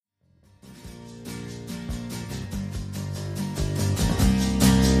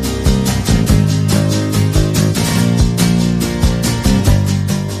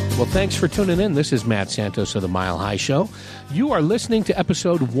Thanks for tuning in. This is Matt Santos of the Mile High Show. You are listening to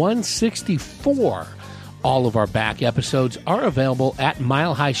episode 164. All of our back episodes are available at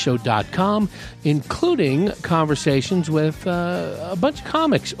milehighshow.com, including conversations with a bunch of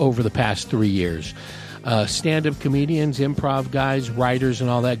comics over the past 3 years. Stand-up comedians, improv guys, writers, and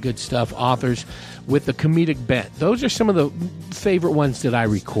all that good stuff, authors with the comedic bent. Those are some of the favorite ones that I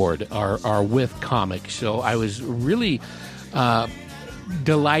record are with comics. So I was really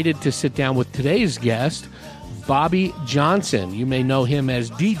delighted to sit down with today's guest, Bobby Johnson. You may know him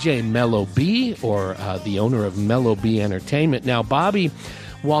as DJ Mellow B, or the owner of Mellow B Entertainment. Now, Bobby,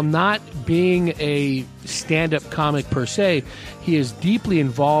 while not being a stand-up comic per se, he is deeply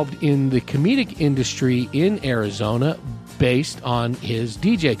involved in the comedic industry in Arizona based on his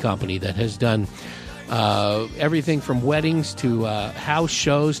DJ company that has done everything from weddings to house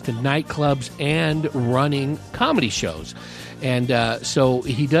shows to nightclubs and running comedy shows. And so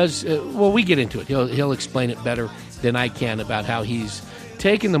he does, well, we get into it. He'll explain it better than I can about how he's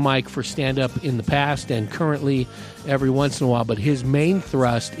taken the mic for stand-up in the past and currently every once in a while. But his main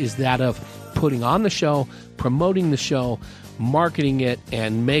thrust is that of putting on the show, promoting the show, marketing it,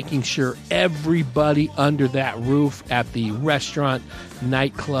 and making sure everybody under that roof at the restaurant,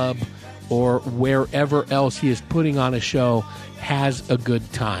 nightclub, or wherever else he is putting on a show has a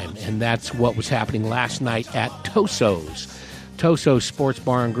good time. And that's what was happening last night at Toso's. Toso's Sports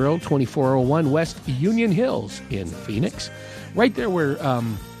Bar and Grill, 2401 West Union Hills in Phoenix. Right there where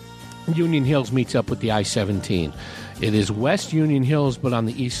Union Hills meets up with the I-17. It is West Union Hills, but on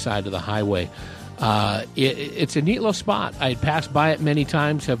the east side of the highway. It's a neat little spot. I had passed by it many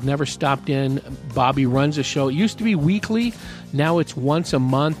times, have never stopped in. Bobby runs a show. It used to be weekly. Now it's once a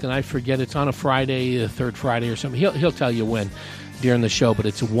month, and I forget it's on a Friday, the third Friday or something. He'll tell you when during the show, but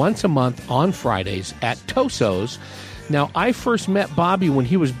it's once a month on Fridays at Toso's. Now, I first met Bobby when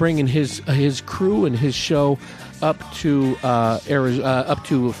he was bringing his crew and his show up to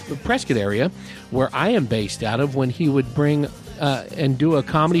Prescott area, where I am based out of, when he would bring and do a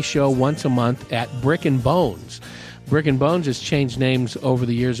comedy show once a month at Brick and Bones. Brick and Bones has changed names over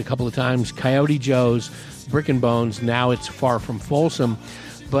the years a couple of times. Coyote Joe's, Brick and Bones, now it's Far From Folsom.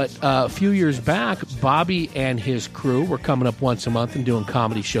 But a few years back, Bobby and his crew were coming up once a month and doing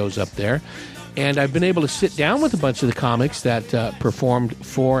comedy shows up there. And I've been able to sit down with a bunch of the comics that performed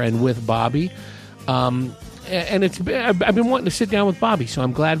for and with Bobby. And I've been wanting to sit down with Bobby, so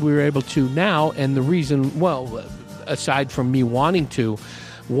I'm glad we were able to now. And the reason, well, aside from me wanting to,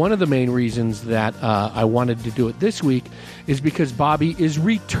 one of the main reasons that I wanted to do it this week is because Bobby is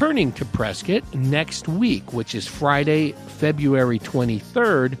returning to Prescott next week, which is Friday, February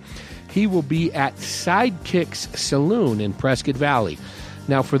 23rd. He will be at Sidekicks Saloon in Prescott Valley.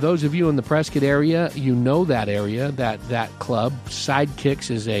 Now, for those of you in the Prescott area, you know that area, that club.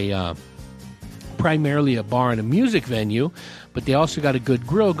 Sidekicks is primarily a bar and a music venue, but they also got a good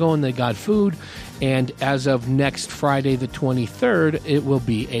grill going. They got food. And as of next Friday, the 23rd, it will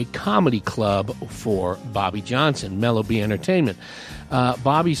be a comedy club for Bobby Johnson, Mellow B Entertainment.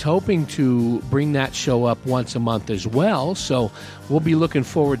 Bobby's hoping to bring that show up once a month as well, so we'll be looking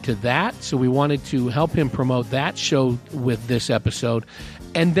forward to that. So we wanted to help him promote that show with this episode.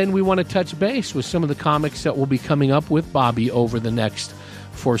 And then we want to touch base with some of the comics that will be coming up with Bobby over the next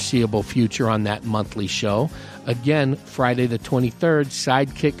foreseeable future on that monthly show. Again, Friday the 23rd,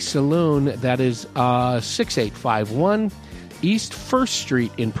 Sidekick Saloon. That is 6851 East 1st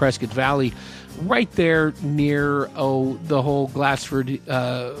Street in Prescott Valley, right there near the whole Glassford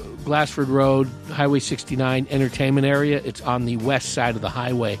Road, Highway 69 entertainment area. It's on the west side of the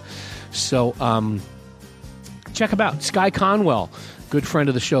highway. So check them out. Sky Conwell, good friend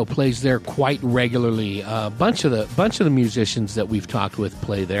of the show, plays there quite regularly. A bunch of the musicians that we've talked with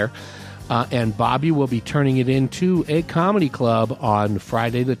play there. And Bobby will be turning it into a comedy club on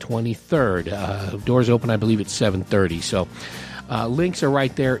Friday the 23rd. Doors open, I believe, at 7:30. So links are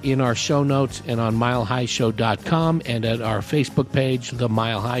right there in our show notes and on milehighshow.com and at our Facebook page, The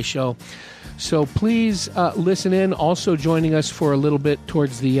Mile High Show. So please listen in. Also joining us for a little bit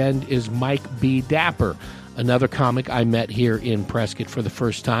towards the end is Mike B. Dapper, another comic I met here in Prescott for the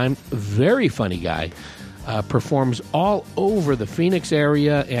first time. Very funny guy. Performs all over the Phoenix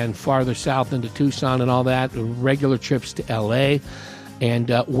area and farther south into Tucson and all that. Regular trips to L.A. and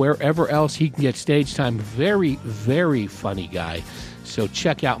wherever else he can get stage time. Very, very funny guy. So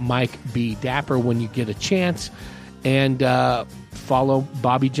check out Mike B. Dapper when you get a chance. And follow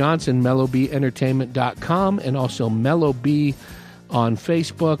Bobby Johnson, mellowbentertainment.com, and also Mellow B on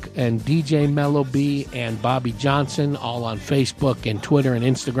Facebook, and DJ Mellow B and Bobby Johnson all on Facebook and Twitter and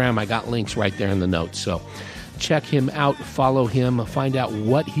Instagram. I got links right there in the notes. So check him out, follow him, find out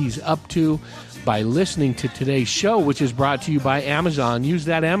what he's up to by listening to today's show, which is brought to you by Amazon. Use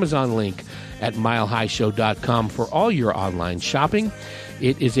that Amazon link at milehighshow.com for all your online shopping.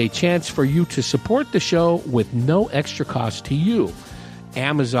 It is a chance for you to support the show with no extra cost to you.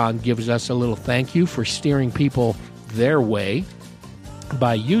 Amazon gives us a little thank you for steering people their way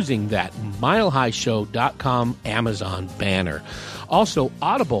by using that milehighshow.com Amazon banner. Also,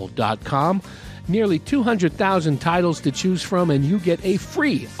 audible.com. Nearly 200,000 titles to choose from, and you get a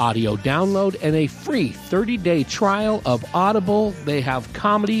free audio download and a free 30-day trial of Audible. They have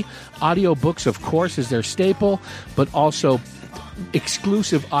comedy. Audiobooks, of course, is their staple, but also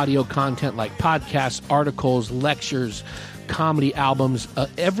exclusive audio content like podcasts, articles, lectures, comedy albums.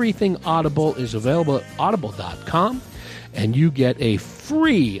 Everything Audible is available at audible.com, and you get a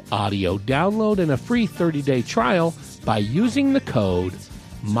free audio download and a free 30-day trial by using the code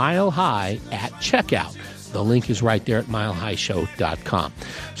MileHigh at checkout. The link is right there at milehighshow.com.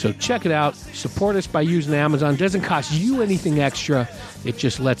 So check it out. Support us by using Amazon. It doesn't cost you anything extra. It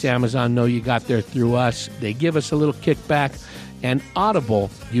just lets Amazon know you got there through us. They give us a little kickback. And Audible,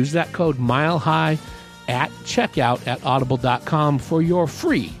 use that code MileHigh at checkout at audible.com for your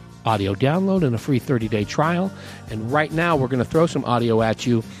free audio download and a free 30-day trial. And right now we're going to throw some audio at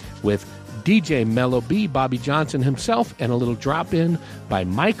you with DJ Mellow B, Bobby Johnson himself, and a little drop-in by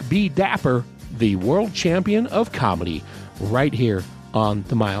Mike B. Dapper, the world champion of comedy, right here on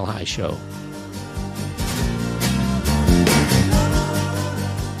The Mile High Show.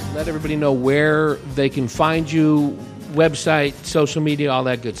 Let everybody know where they can find you, website, social media, all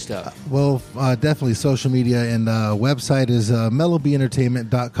that good stuff. Well, definitely social media, and website is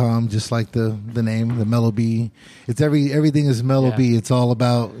mellowbentertainment.com, just like the name, the Mellow B. It's everything is Mellow B. It's all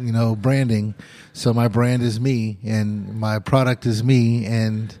about, branding. So my brand is me, and my product is me,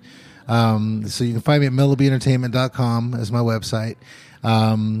 and so you can find me at mellowbentertainment.com as my website.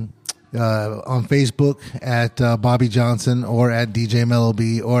 On Facebook at Bobby Johnson, or at DJ Mellow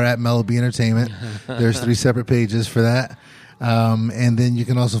B, or at Mellow B Entertainment. There's 3 separate pages for that. And then you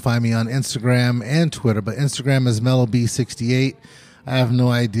can also find me on Instagram and Twitter, but Instagram is Mellow B68. I have no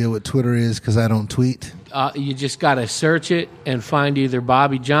idea what Twitter is because I don't tweet. You just got to search it and find either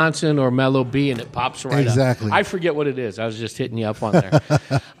Bobby Johnson or Mellow B, and it pops right up. Exactly. I forget what it is. I was just hitting you up on there.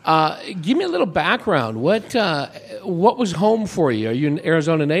 Give me a little background. What was home for you? Are you an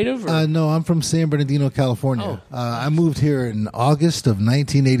Arizona native? No, I'm from San Bernardino, California. I moved here in August of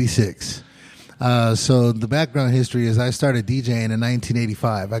 1986. So the background history is I started DJing in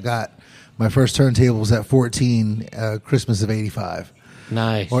 1985. I got my first turntables at 14, Christmas of 85.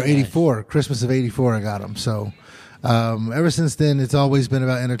 Nice. Or 84, nice. Christmas of 84 I got them. So ever since then, it's always been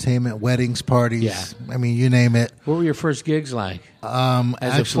about entertainment, weddings, parties. Yeah. I mean, you name it. What were your first gigs like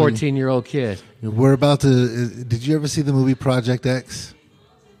as actually, a 14-year-old kid? We're about to... Did you ever see the movie Project X?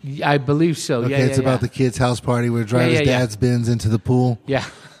 I believe so. Okay, it's about the kid's house party where drive his dad's Benz into the pool. Yeah.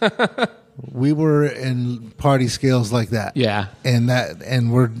 We were in party scales like that. Yeah. And our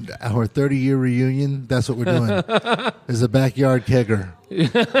 30-year reunion, that's what we're doing. Is a backyard kegger.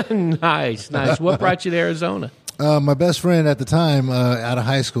 Nice. What brought you to Arizona? My best friend at the time, out of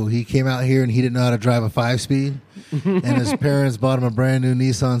high school, he came out here and he didn't know how to drive a 5-speed. And his parents bought him a brand new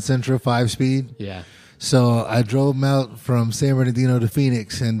Nissan Sentra 5-speed. Yeah. So I drove him out from San Bernardino to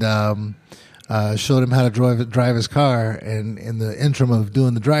Phoenix and showed him how to drive his car. And in the interim of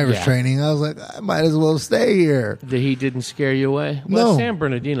doing the driver's training, I was like, I might as well stay here. The heat didn't scare you away? No. Well, San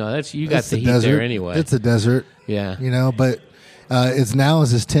Bernardino, you got the heat desert. there anyway. It's a desert. Yeah. But it's now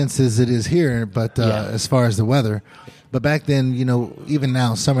as tense as it is here, but as far as the weather. But back then, even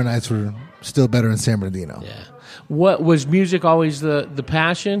now, summer nights were still better in San Bernardino. Yeah. What was music always the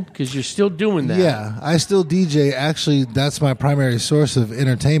passion? Because you're still doing that. Yeah, I still DJ. Actually, that's my primary source of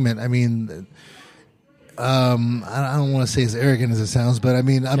entertainment. I mean, I don't want to say as arrogant as it sounds, but I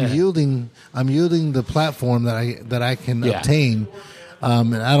mean, I'm yielding the platform that I can obtain.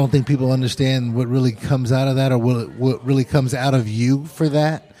 And I don't think people understand what really comes out of that, or what really comes out of you for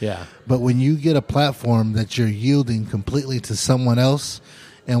that. Yeah. But when you get a platform that you're yielding completely to someone else,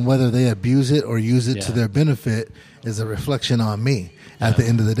 and whether they abuse it or use it to their benefit is a reflection on me at the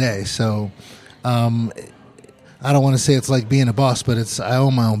end of the day. So I don't want to say it's like being a boss, but I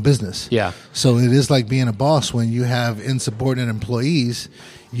own my own business. Yeah. So it is like being a boss when you have insubordinate employees.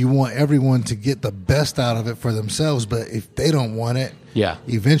 You want everyone to get the best out of it for themselves, but if they don't want it,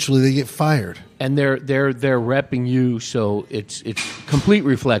 eventually they get fired. And they're repping you, so it's complete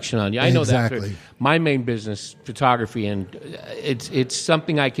reflection on you. I know exactly. that. My main business, photography, and it's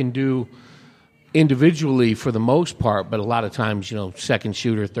something I can do individually for the most part, but a lot of times, second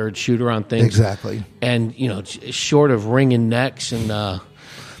shooter, third shooter on things. Exactly. And, short of wringing necks and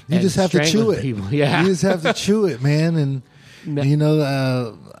you just have to chew it. People. Yeah. You just have to chew it, man. And,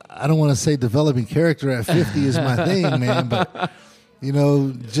 I don't want to say developing character at 50 is my thing, man, but,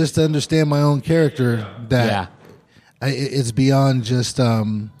 just to understand my own character that it's beyond just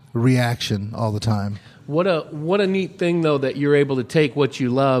reaction all the time. What a neat thing, though, that you're able to take what you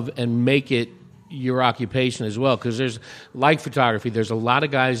love and make it your occupation as well, because there's, like photography, there's a lot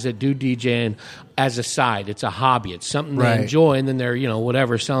of guys that do DJing as a side. It's a hobby. It's something they enjoy, and then they're,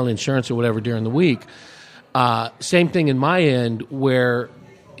 whatever, selling insurance or whatever during the week. Same thing in my end, where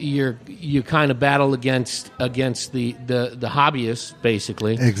you kind of battle against the hobbyists,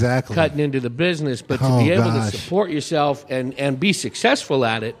 basically. Exactly. Cutting into the business, but to be able to support yourself and be successful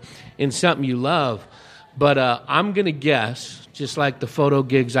at it in something you love. But I'm going to guess, just like the photo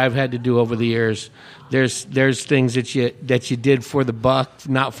gigs I've had to do over the years, there's things that you did for the buck,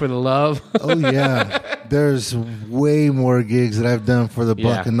 not for the love. Oh, yeah. There's way more gigs that I've done for the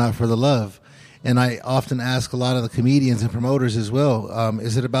buck and not for the love. And I often ask a lot of the comedians and promoters as well,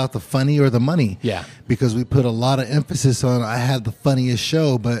 is it about the funny or the money? Yeah. Because we put a lot of emphasis on, I had the funniest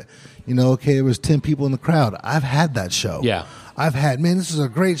show, but, there was 10 people in the crowd. I've had that show. Yeah. I've had, man, this is a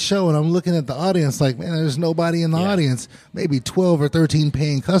great show, and I'm looking at the audience like, man, there's nobody in the audience, maybe 12 or 13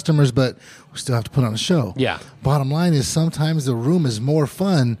 paying customers, but we still have to put on a show. Yeah. Bottom line is sometimes the room is more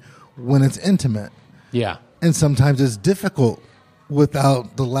fun when it's intimate. Yeah. And sometimes it's difficult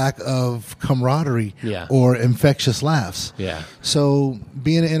without the lack of camaraderie or infectious laughs. Yeah. So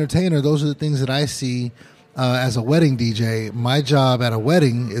being an entertainer, those are the things that I see as a wedding DJ. My job at a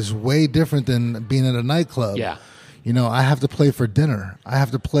wedding is way different than being at a nightclub. Yeah. I have to play for dinner. I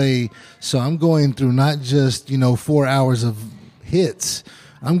have to play. So I'm going through not just, 4 hours of hits.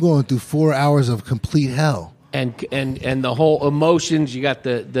 I'm going through 4 hours of complete hell. And the whole emotions. You got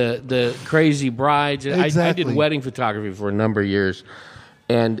the crazy brides. Exactly. I did wedding photography for a number of years.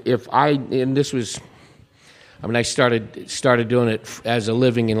 And I started doing it as a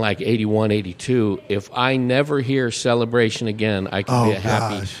living in like 81, 82. If I never hear celebration again, I could be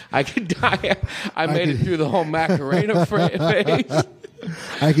happy. Gosh. I could die. I made it through the whole Macarena phase.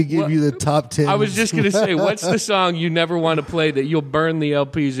 I could give you the top 10. I was just going to say, what's the song you never want to play that you'll burn the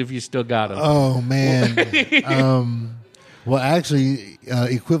LPs if you still got them? Oh, man. Well, actually,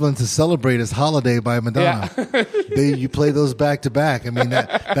 equivalent to Celebrate is Holiday by Madonna. Yeah. You play those back to back. I mean,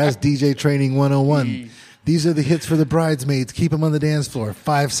 that's DJ Training 101. These are the hits for the bridesmaids. Keep them on the dance floor.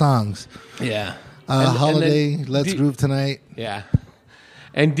 5 songs. Yeah. Holiday, Let's Groove Tonight. Yeah.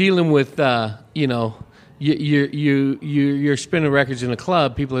 And dealing with, you're spinning records in a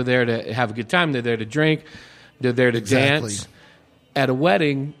club. People are there to have a good time. They're there to drink. They're there to dance. At a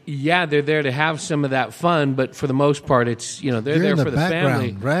wedding, they're there to have some of that fun, but for the most part, it's they're there for the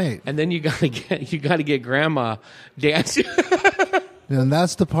family, right? And then you got to get grandma dancing. And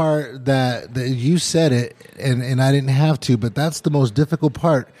that's the part that you said it, and I didn't have to, but that's the most difficult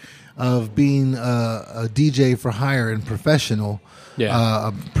part of being a DJ for hire and professional,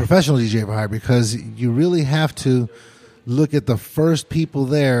 a professional DJ for hire, because you really have to look at the first people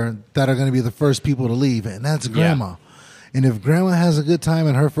there that are going to be the first people to leave, and that's grandma. Yeah. And if grandma has a good time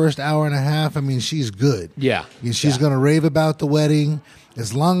in her first hour and a half, I mean, she's good. Yeah. She's going to rave about the wedding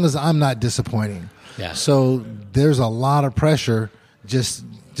as long as I'm not disappointing. Yeah. So there's a lot of pressure just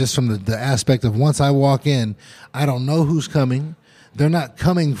from the aspect of once I walk in, I don't know who's coming. They're not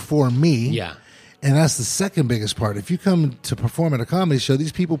coming for me. Yeah. And that's the second biggest part. If you come to perform at a comedy show,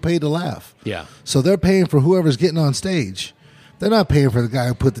 these people pay to laugh. Yeah. So they're paying for whoever's getting on stage. They're not paying for the guy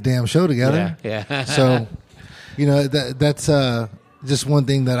who put the damn show together. Yeah. So, that's just one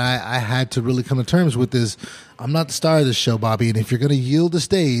thing that I had to really come to terms with is I'm not the star of this show, Bobby. And if you're going to yield the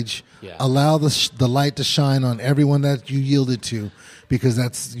stage, allow the light to shine on everyone that you yielded to, because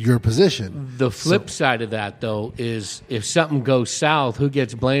that's your position. The flip side of that, though, is if something goes south, who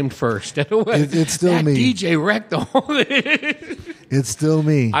gets blamed first? It's still that me. DJ wrecked the whole It's still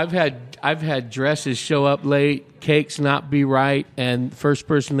me. I've had dresses show up late, cakes not be right, and first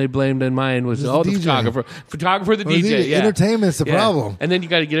person they blamed in mine was the photographer. Photographer, the DJ. Yeah. Entertainment's the problem. And then you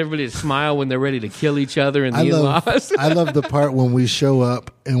got to get everybody to smile when they're ready to kill each other and the in-laws. I love the part when we show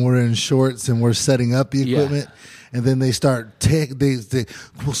up and we're in shorts and we're setting up the equipment. Yeah. And then they start,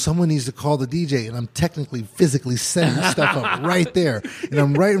 someone needs to call the DJ. And I'm technically, physically setting stuff up right there. And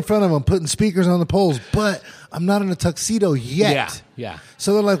I'm right in front of them, putting speakers on the poles. But I'm not in a tuxedo yet. Yeah.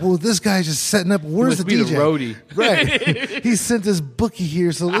 So they're like, well, this guy's just setting up. Where's the DJ? The roadie. Right. He sent his bookie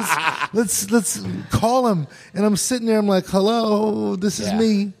here. So let's call him. And I'm sitting there. I'm like, hello, this is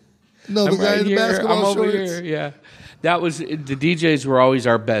me. No, the I'm guy right in the here. basketball I'm over shorts. here. Yeah. That was the DJs were always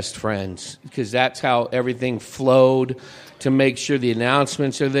our best friends because that's how everything flowed to make sure the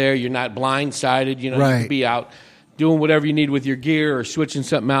announcements are there. You're not blindsided. You know, you Right. can be out doing whatever you need with your gear or switching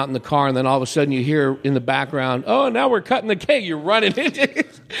something out in the car, and then all of a sudden you hear in the background, "Oh, now we're cutting the cake." You're running into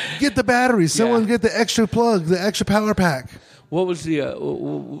it. Get the batteries. Someone Yeah. get the extra plug, the extra power pack. What was the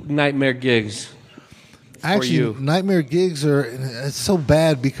nightmare gigs? Actually, you? nightmare gigs it's so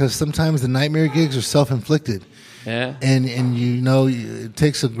bad because sometimes the nightmare gigs are self-inflicted. Yeah. And you know, it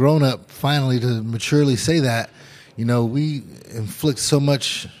takes a grown-up finally to maturely say that. You know, we inflict so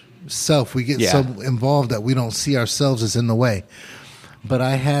much self. We get so involved that we don't see ourselves as in the way. But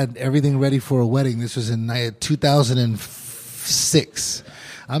I had everything ready for a wedding. This was in 2006.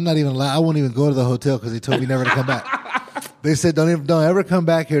 I'm not even allowed. I won't even go to the hotel because they told me never to come back. They said, don't ever come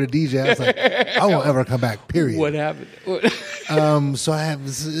back here to DJ. I was like, I won't ever come back, period. What happened? So I have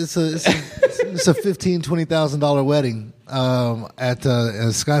it's a $15,000-$20,000 wedding at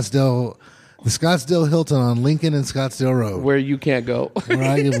Scottsdale, the Scottsdale Hilton on Lincoln and Scottsdale Road. Where you can't go. Where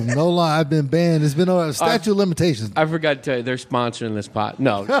I give them no lie. I've been banned. It's been a statute of limitations. I forgot to tell you, they're sponsoring this pot.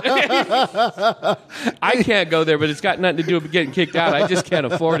 No. I can't go there, but it's got nothing to do with getting kicked out. I just can't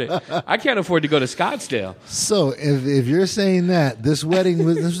afford it. I can't afford to go to Scottsdale. So if you're saying that, this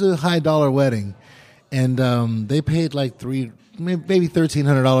was a high-dollar wedding, and they paid like maybe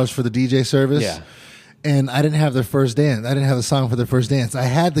 $1,300 for the DJ service. Yeah. And I didn't have their first dance. I didn't have the song for their first dance. I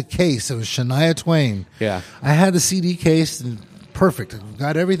had the case. It was Shania Twain. Yeah. I had the CD case. And perfect.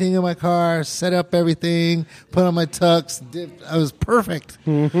 Got everything in my car, set up everything, put on my tux. I was perfect.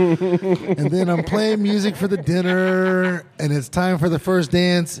 And then I'm playing music for the dinner, and it's time for the first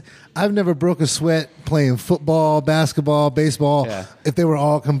dance. I've never broke a sweat playing football, basketball, baseball. Yeah. If they were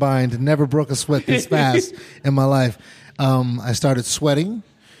all combined, never broke a sweat this fast in my life. I started sweating.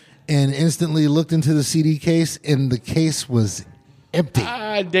 And instantly looked into the CD case, and the case was empty.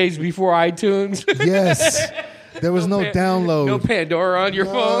 Days before iTunes. Yes. There was no download. No Pandora on your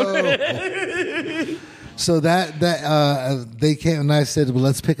phone. So they came, and I said, well,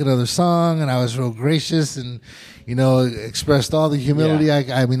 let's pick another song. And I was real gracious and, expressed all the humility.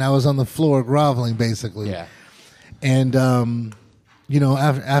 Yeah. I mean, I was on the floor groveling, basically. Yeah. And,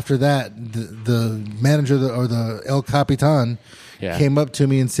 after that, the manager or the El Capitan came up to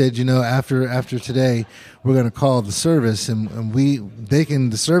me and said, after today, we're going to call the service, and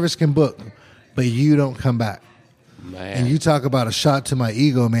the service can book, but you don't come back. Man. And you talk about a shot to my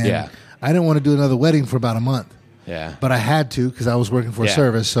ego, man. Yeah. I didn't want to do another wedding for about a month. Yeah. But I had to because I was working for a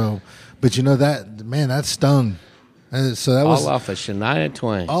service. So, but that stung. So that was all off of Shania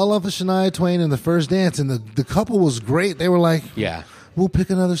Twain. All off of Shania Twain in the first dance, and the couple was great. They were like, we'll pick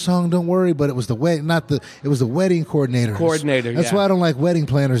another song, don't worry. But it was the wedding coordinator. That's why I don't like wedding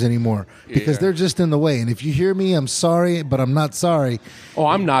planners anymore, because they're just in the way. And if you hear me, I'm sorry, but I'm not sorry. Oh,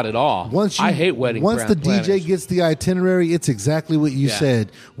 I'm not at all. I hate wedding planners. Once the DJ gets the itinerary, it's exactly what you said.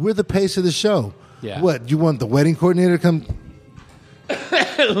 We're the pace of the show. Yeah. What, you want the wedding coordinator to come?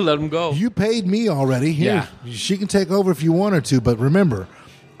 Let them go. You paid me already. Here, she can take over if you want her to, but remember,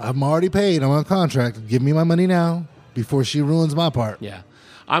 I'm already paid. I'm on contract. Give me my money now before she ruins my part. Yeah.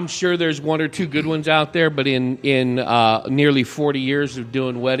 I'm sure there's one or two good ones out there, but in nearly 40 years of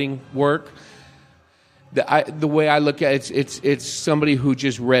doing wedding work, the way I look at it, it's somebody who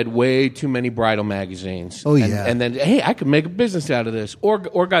just read way too many bridal magazines. Oh, yeah. And then, hey, I could make a business out of this. Or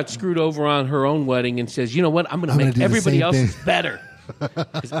got screwed over on her own wedding and says, you know what, I'm going to make everybody else's better.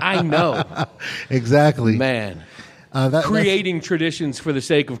 Because I know. Exactly. Man. Creating traditions for the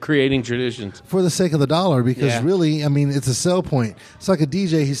sake of creating traditions. For the sake of the dollar, because really, I mean, it's a sell point. It's like a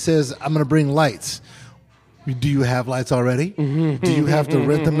DJ. He says, I'm going to bring lights. Do you have lights already? Mm-hmm. Do you have to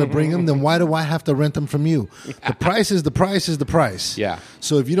rent them to bring them? Then why do I have to rent them from you? The price is the price is the price. Yeah.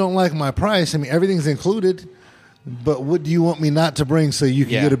 So if you don't like my price, I mean, everything's included, but what do you want me not to bring so you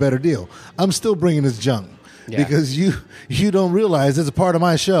can get a better deal? I'm still bringing this junk because you don't realize it's a part of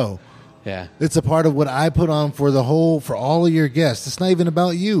my show. Yeah. It's a part of what I put on for all of your guests. It's not even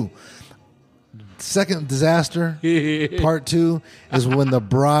about you. Second disaster, part 2, is when the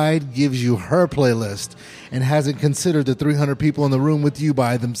bride gives you her playlist and hasn't considered the 300 people in the room with you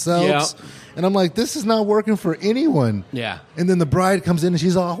by themselves. Yeah. And I'm like, this is not working for anyone. Yeah. And then the bride comes in and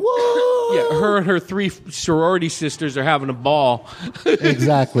she's all, whoa. Yeah, her and her 3 sorority sisters are having a ball.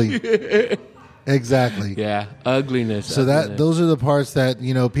 Exactly. Exactly. Yeah, ugliness. So those are the parts that,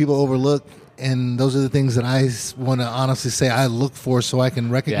 people overlook, and those are the things that I want to honestly say I look for so I can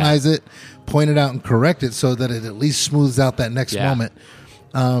recognize it, point it out, and correct it so that it at least smooths out that next moment.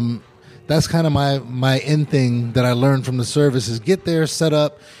 that's kind of my end thing that I learned from the service is get there, set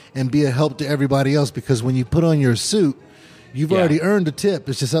up, and be a help to everybody else. Because when you put on your suit, you've already earned a tip.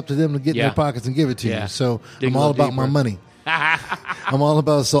 It's just up to them to get in their pockets and give it to you. So I'm all about my money. I'm all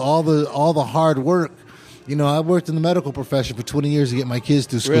about all the hard work. You know, I worked in the medical profession for 20 years to get my kids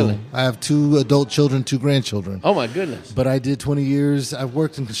through school. Really? I have 2 adult children, 2 grandchildren. Oh my goodness! But I did 20 years. I've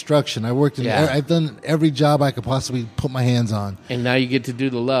worked in construction. I've done every job I could possibly put my hands on. And now you get to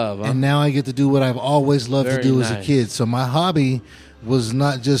do the love. Huh? And now I get to do what I've always loved Very to do nice. as a kid. So my hobby was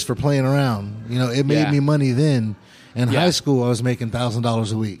not just for playing around. You know, it made me money then. In high school, I was making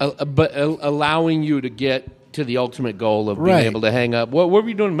 $1,000 a week. But allowing you to get to the ultimate goal of being able to hang up. What were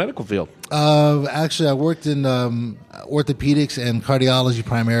you doing in the medical field? Actually, I worked in orthopedics and cardiology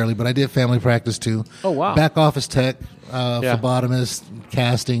primarily, but I did family practice too. Oh, wow. Back office tech, phlebotomist,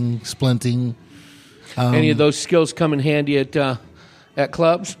 casting, splinting. Any of those skills come in handy at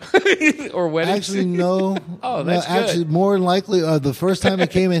clubs or weddings? Actually, no. Oh, that's good. Actually, more than likely, the first time it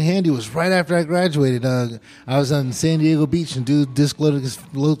came in handy was right after I graduated. I was on San Diego Beach and dude dislocated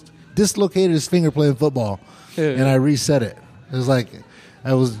his finger playing football, and I reset it. It was like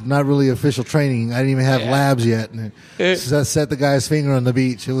I was not really official training. I didn't even have labs yet. And so I set the guy's finger on the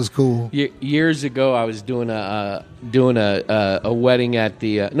beach. It was cool. Years ago, I was doing a wedding at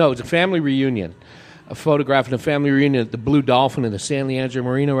it was a family reunion. Photographing a family reunion at the Blue Dolphin in the San Leandro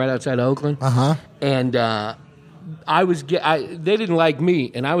Marina right outside of Oakland. And they didn't like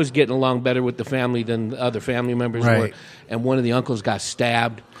me, and I was getting along better with the family than the other family members were. And one of the uncles got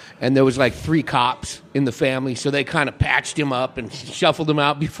stabbed, and there was like 3 cops in the family, so they kind of patched him up and shuffled him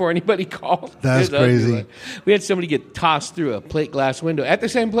out before anybody called. That's crazy. We had somebody get tossed through a plate glass window at the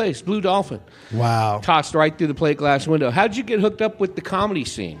same place, Blue Dolphin. Wow. Tossed right through the plate glass window. How'd you get hooked up with the comedy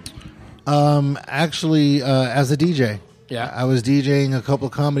scene? Actually, as a DJ. Yeah. I was DJing a couple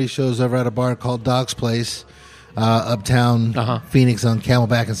of comedy shows over at a bar called Doc's Place, uptown Phoenix on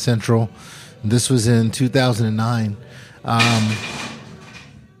Camelback and Central. This was in 2009.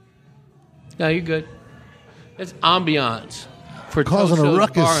 No, you're good. It's ambiance for Causing a Toso's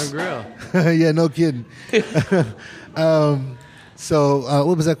ruckus. Bar and Grill. Yeah, no kidding. So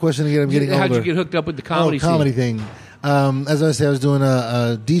what was that question again? I'm getting older. How'd you get hooked up with the comedy scene? Thing. As I said, I was doing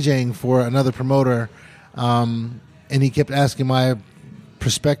a DJing for another promoter, and he kept asking my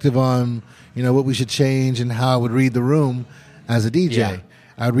perspective on, you know, what we should change and how I would read the room as a DJ. Yeah.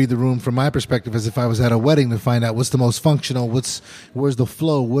 I would read the room from my perspective as if I was at a wedding to find out what's the most functional, where's the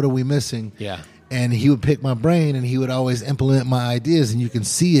flow, what are we missing? Yeah. And he would pick my brain, and he would always implement my ideas, and you can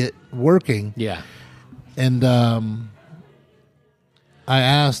see it working. Yeah. And I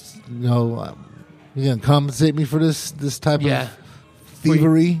asked, you know, you gonna compensate me for this type of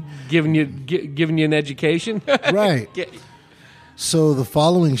thievery? Giving you an education? Right. So the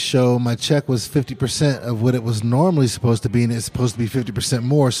following show, my check was 50% of what it was normally supposed to be, and it's supposed to be 50%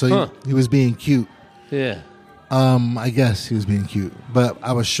 more. So he was being cute. Yeah. I guess he was being cute, but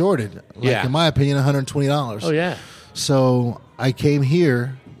I was shorted. In my opinion, $120. Oh yeah. So I came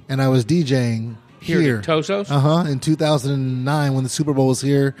here and I was DJing here at Toso's? In 2009 when the Super Bowl was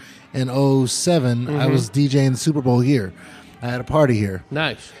here. In 2007, I was DJing the Super Bowl here. I had a party here.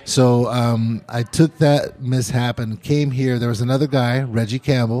 Nice. So I took that mishap and came here. There was another guy, Reggie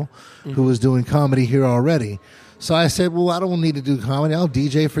Campbell, who was doing comedy here already. So I said, well, I don't need to do comedy. I'll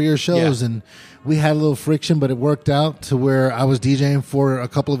DJ for your shows. Yeah. And we had a little friction, but it worked out to where I was DJing for a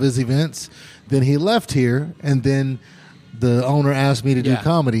couple of his events. Then he left here, and then the owner asked me to do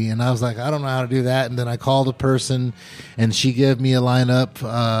comedy, and I was like, I don't know how to do that. And then I called a person, and she gave me a lineup,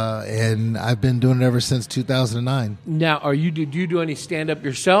 and I've been doing it ever since 2009. Now, do you do any stand-up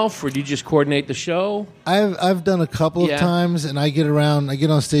yourself, or do you just coordinate the show? I've done a couple of times, and I get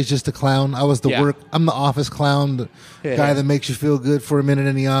on stage just to clown. I was I'm the office clown, the guy that makes you feel good for a minute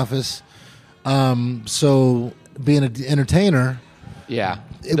in the office. So being an entertainer... Yeah,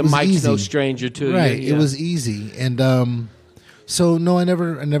 the mic's easy. No stranger to right. you. Yeah. It was easy, and so no, I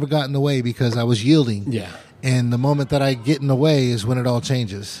never got in the way because I was yielding. Yeah, and the moment that I get in the way is when it all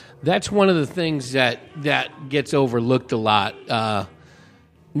changes. That's one of the things that gets overlooked a lot.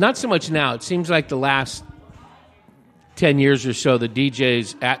 Not so much now. It seems like the last 10 years or so, the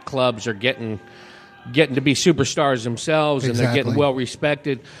DJs at clubs are getting to be superstars themselves, and they're getting well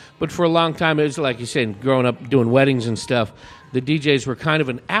respected. But for a long time, it was like you said, growing up doing weddings and stuff. The DJs were kind of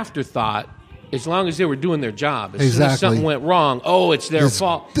an afterthought as long as they were doing their job. As soon as something went wrong, it's their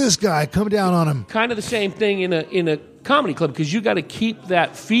fault. This guy, come down on him. Kind of the same thing in a comedy club, because you got to keep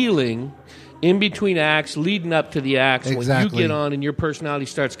that feeling in between acts, leading up to the acts. When you get on and your personality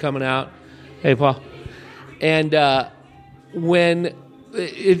starts coming out. Hey, Paul. And when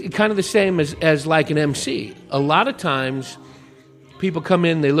it kind of the same as like an MC. A lot of times, people come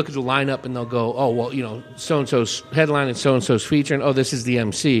in, they look at the lineup, and they'll go, "Oh, well, so and so's headline and so and so's featuring. Oh, this is the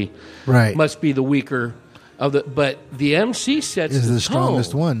MC. Right? Must be the weaker of the." But the MC sets Is the the tone.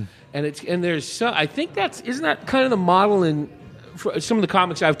 strongest one, and there's I think isn't that kind of the model in for some of the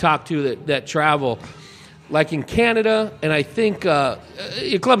comics I've talked to that travel, like in Canada, and I think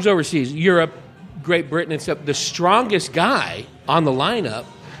clubs overseas, Europe, Great Britain, and stuff. The strongest guy on the lineup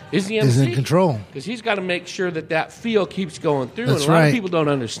is the MC. is in control. Because he's got to make sure that feel keeps going through. That's and a lot right. of people don't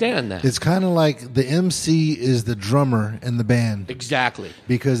understand that. It's kind of like the MC is the drummer in the band. Exactly.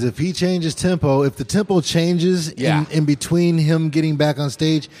 Because if he changes tempo, if the tempo changes in between him getting back on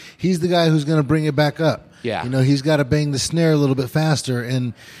stage, he's the guy who's going to bring it back up. Yeah. He's got to bang the snare a little bit faster.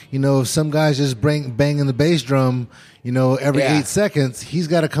 And, if some guys just banging the bass drum, every 8 seconds, he's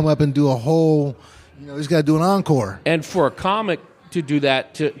got to come up and do a whole, he's got to do an encore. And for a comic to do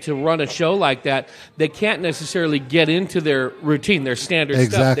that, to run a show like that, they can't necessarily get into their routine, their standard stuff.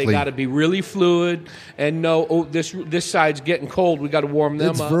 Exactly. They got to be really fluid and know, this side's getting cold, we got to warm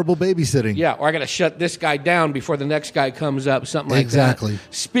them It's up. verbal babysitting. Yeah, or I got to shut this guy down before the next guy comes up, something like Exactly.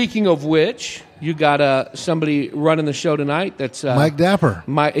 that. Speaking of which, you got somebody running the show tonight. That's Mike Dapper.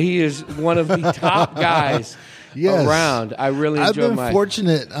 He is one of the top guys around. I really enjoy Mike.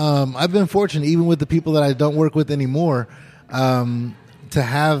 I've been fortunate, even with the people that I don't work with anymore, to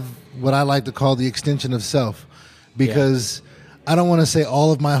have what I like to call the extension of self. Because I don't want to say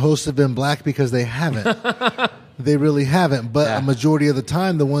all of my hosts have been black, because they haven't. They really haven't. But a majority of the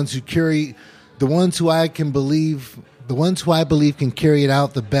time, the ones who I believe can carry it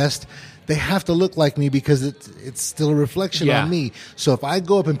out the best, they have to look like me, because it's still a reflection on me. So if I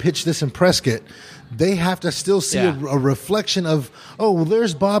go up and pitch this in Prescott, they have to still see a reflection of, oh, well,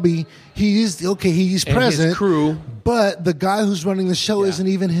 there's Bobby. He's and present. His crew. But the guy who's running the show isn't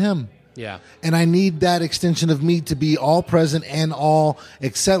even him. Yeah. And I need that extension of me to be all present and all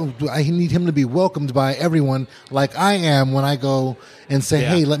accept. I need him to be welcomed by everyone like I am when I go and say,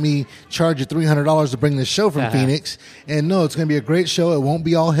 hey, let me charge you $300 to bring this show from Phoenix. And no, it's going to be a great show. It won't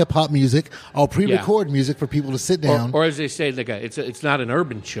be all hip hop music. I'll pre-record music for people to sit down. Or as they say, it's not an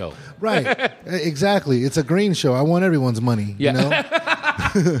urban show. Right. Exactly. It's a green show. I want everyone's money.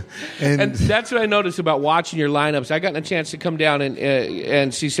 And that's what I noticed about watching your lineups. I got a chance to come down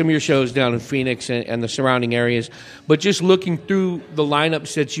and see some of your shows down in Phoenix and the surrounding areas. But just looking through the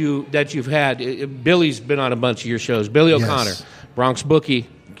lineups that you've had, Billy's been on a bunch of your shows. Billy O'Connor, Bronx Bookie.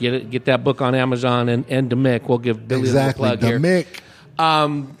 Get that book on Amazon, and DeMick. We'll give Billy a plug here. DeMick.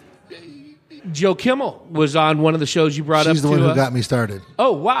 Joe Kimmel was on one of the shows you brought up. She's the one who got me started.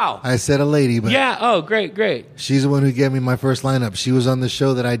 Oh, wow. I said a lady, but... Yeah, oh, great. She's the one who gave me my first lineup. She was on the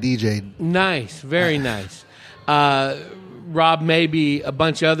show that I DJ'd. Nice, very nice. Rob Maybe, a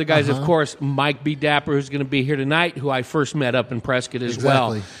bunch of other guys, of course. Mike B. Dapper, who's going to be here tonight, who I first met up in Prescott as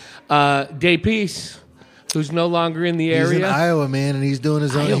well. Day Peace, who's no longer in the area. He's in Iowa, man, and he's doing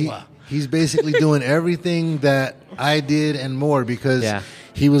his own... He's basically doing everything that I did and more, because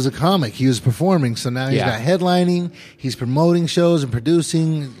he was a comic. He was performing, so now he's got headlining. He's promoting shows and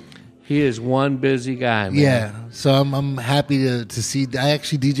producing. He is one busy guy, man. Yeah, so I'm happy to see. I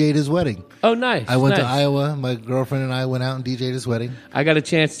actually DJ'd his wedding. Oh, nice. I went to Iowa. My girlfriend and I went out and DJ'd his wedding. I got a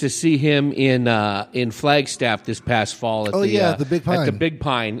chance to see him in Flagstaff this past fall. At the Big Pine. At the Big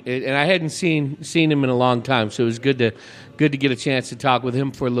Pine, and I hadn't seen him in a long time, so it was good to get a chance to talk with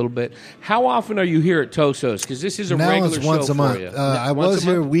him for a little bit. How often are you here at Toso's? Because this is a regular show for you. Now it's once a month. I was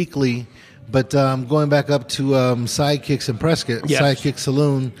here weekly, but I'm going back up to Sidekicks in Prescott, Sidekick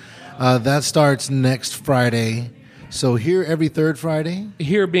Saloon. That starts next Friday. So here every third Friday.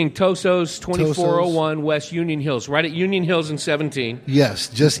 Here being Toso's 2401 West Union Hills, right at Union Hills and 17. Yes,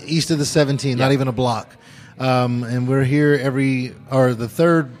 just east of the 17, not even a block. And we're here the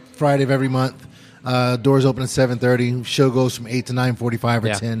third Friday of every month. Doors open at 7:30. Show goes from 8 to 9:45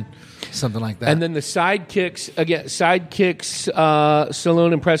 or 10, something like that. And then the Sidekicks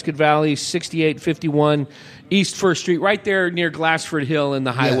Saloon in Prescott Valley, 6851 East First Street, right there near Glassford Hill and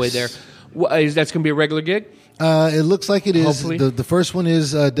the highway there. That's going to be a regular gig? It looks like it is. Hopefully. The first one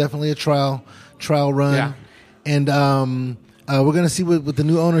is definitely a trial run. Yeah. And we're going to see what the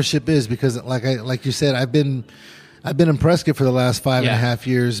new ownership is, because like you said, I've been in Prescott for the last 5.5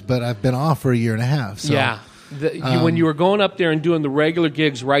 years, but I've been off for a year and a half. So, when you were going up there and doing the regular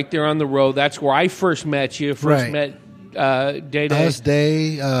gigs right there on the road, that's where I first met you. Met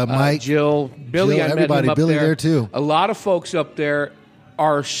Day, Mike, Jill, Billy. I everybody, met him up Billy there too. A lot of folks up there.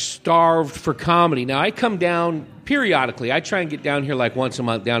 are starved for comedy. Now, I come down periodically. I try and get down here like once a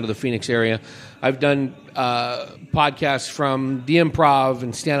month down to the Phoenix area. I've done podcasts from the Improv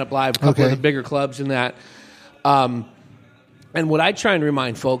and Stand Up Live, a couple of the bigger clubs in that. And what I try and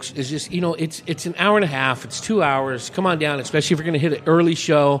remind folks is just, it's an hour and a half, it's 2 hours. Come on down, especially if you're going to hit an early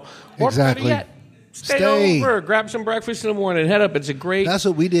show. Or exactly. better yet, stay over, grab some breakfast in the morning, and head up. It's a great... That's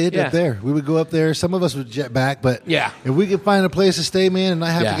what we did up there. We would go up there. Some of us would jet back, but if we could find a place to stay, man, and not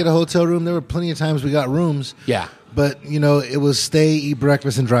have to get a hotel room, there were plenty of times we got rooms. Yeah. But, it was stay, eat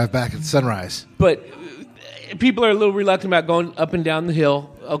breakfast, and drive back at sunrise. But people are a little reluctant about going up and down the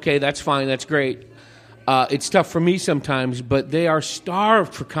hill. Okay, that's fine. That's great. It's tough for me sometimes, but they are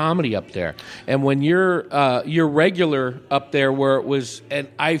starved for comedy up there. And when you're regular up there where it was... and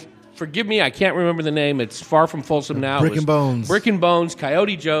forgive me, I can't remember the name. It's far from Folsom now. Brick and Bones. Brick and Bones,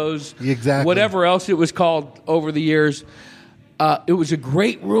 Coyote Joe's. Exactly. Whatever else it was called over the years. It was a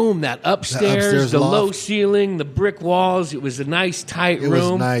great room, that upstairs, the low ceiling, the brick walls. It was a nice, tight room.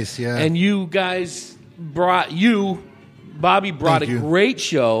 It was nice, yeah. And you guys Bobby brought a great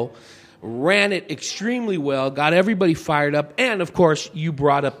show, ran it extremely well, got everybody fired up. And, of course, you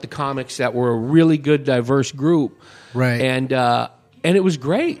brought up the comics that were a really good, diverse group. Right. And it was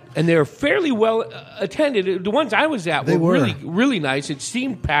great. And they were fairly well attended. The ones I was at were really, really nice. It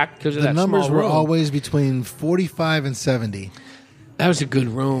seemed packed because of that small room. The numbers were always between 45 and 70. That was a good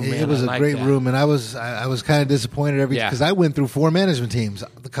room, man. It was a great room, and I was kind of disappointed because I went through 4 management teams.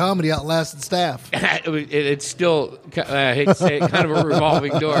 The comedy outlasted staff. It's still, I hate to say it, kind of a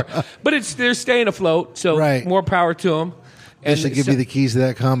revolving door. But they're staying afloat, so more power to them. They should give me the keys to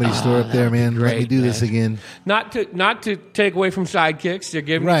that comedy store up there, man. Let me do this again. Not to take away from Sidekicks. They're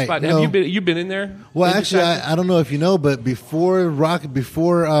giving me a spot. Have you been in there? Well, actually, I don't know if you know, but before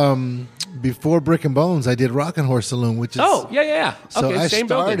Brick and Bones, I did Rockin' Horse Saloon, which is So okay, same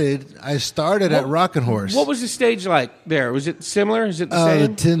building. I started at Rockin' Horse. What was the stage like there? Was it similar? Is it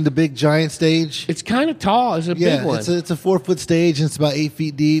the same? The big giant stage. It's kind of tall. It's a big one. It's a 4-foot stage, and it's about 8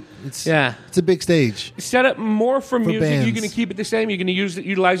 feet deep. It's a big stage. Set up more for music. Bands. You're going to keep it the same. You're going to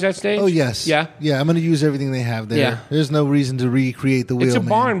utilize that stage. Oh yes, yeah. I'm going to use everything they have there. Yeah. There's no reason to recreate the wheel. It's a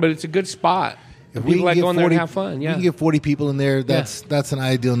barn, but it's a good spot. If people like going there and have fun. We can get 40 people in there. That's an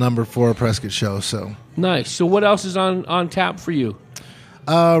ideal number for a Prescott show. So nice. So what else is on tap for you?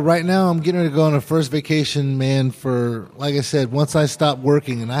 Right now, I'm getting ready to go on a first vacation, man. For like I said, once I stop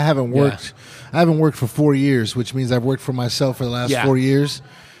working, and I haven't worked for 4 years, which means I've worked for myself for the last 4 years,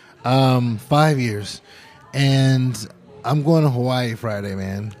 5 years, and I'm going to Hawaii Friday,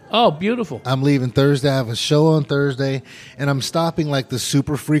 man. Oh, beautiful. I'm leaving Thursday. I have a show on Thursday, and I'm stopping like the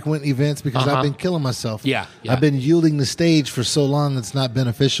super frequent events because I've been killing myself. Yeah. I've been yielding the stage for so long it's not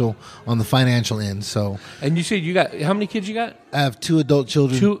beneficial on the financial end. So. And you said you got, how many kids you got? I have 2 adult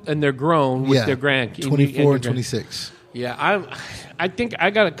children. And they're grown with their grandkids. 24 and 26. Yeah, I think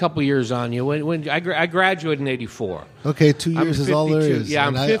I got a couple years on you. When I graduated in '84. Okay, 2 years is all there is. Yeah,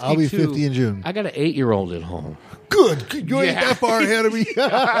 I'm 52. I'll be 50 in June. I got an 8-year-old at home. Good. You ain't that far ahead of me.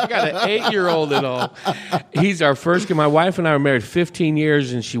 I got an 8-year-old at home. He's our first kid. My wife and I were married 15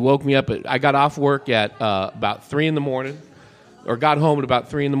 years, and she woke me up. I got off work at about 3 in the morning, or got home at about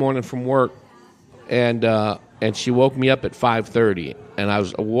 3 in the morning from work, and she woke me up at 5:30. And I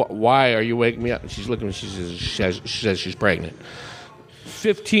was, why are you waking me up? And she's looking at me. She says she's pregnant.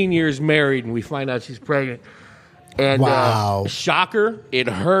 15 years married, and we find out she's pregnant. And wow. Shocker, it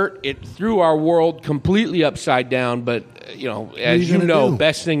hurt. It threw our world completely upside down. But, as you know,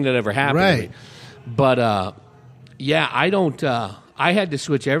 best thing that ever happened to me. But, I don't... I had to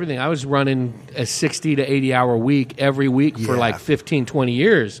switch everything. I was running a 60 to 80-hour week every week for like 15, 20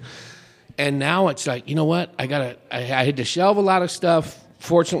 years. And now it's like, you know what? I had to shelve a lot of stuff.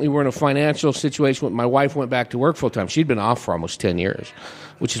 Fortunately, we're in a financial situation. My wife went back to work full time. She'd been off for almost 10 years,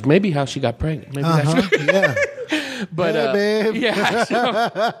 which is maybe how she got pregnant. Maybe that's But babe.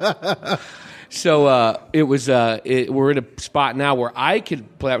 So it was. We're in a spot now where I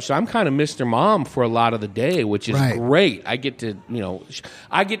could play out. So I'm kind of Mr. Mom for a lot of the day, which is great. I get to,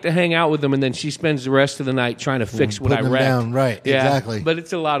 I get to hang out with them, and then she spends the rest of the night trying to fix what I wrecked. Down. Right, yeah, exactly. But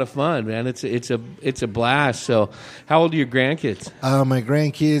it's a lot of fun, man. It's a blast. So, how old are your grandkids? My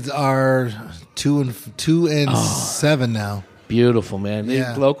grandkids are 2 and 7 now. Beautiful, man. They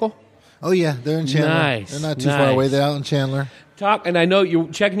local? Oh yeah, they're in Chandler. Nice. They're not too far away. They're out in Chandler. And I know you're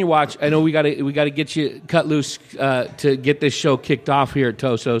checking your watch. I know we got to get you cut loose to get this show kicked off here at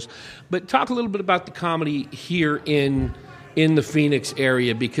Toso's. But talk a little bit about the comedy here in the Phoenix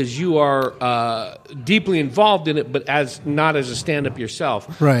area, because you are deeply involved in it, but not as a stand-up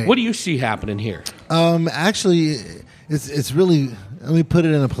yourself. Right. What do you see happening here? Actually, it's really let me put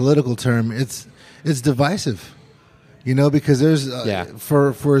it in a political term. It's divisive, because there's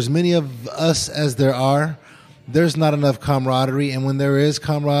for as many of us as there are, there's not enough camaraderie, and when there is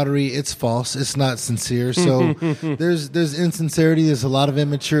camaraderie, it's false. It's not sincere. So there's insincerity. There's a lot of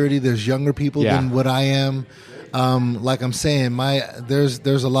immaturity. There's younger people than what I am. Like I'm saying,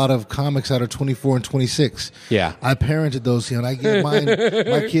 there's a lot of comics that are 24 and 26. Yeah, I parented those. I get mine.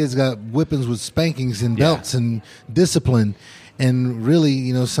 My kids got whippings with spankings and belts and discipline. And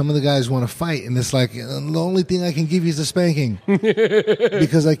really, some of the guys want to fight, and it's like, the only thing I can give you is a spanking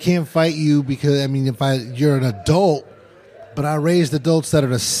because I can't fight you because, you're an adult, but I raised adults that are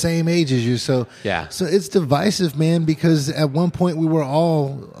the same age as you. So it's divisive, man, because at one point we were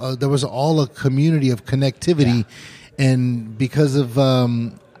all, there was all a community of connectivity, and because of,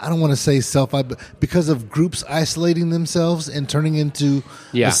 I don't want to say because of groups isolating themselves and turning into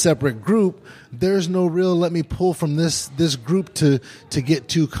a separate group, there's no real let me pull from this group to get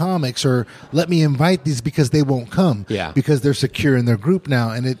 2 comics, or let me invite these because they won't come because they're secure in their group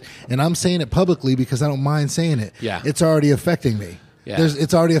now. And I'm saying it publicly because I don't mind saying it. It's already affecting me.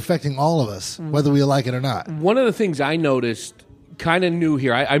 It's already affecting all of us, whether we like it or not. One of the things I noticed kind of new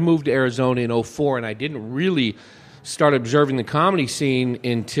here, I moved to Arizona in 2004, and I didn't really start observing the comedy scene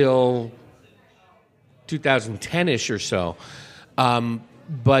until 2010-ish or so.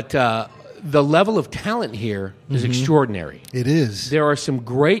 But the level of talent here is extraordinary. It is. There are some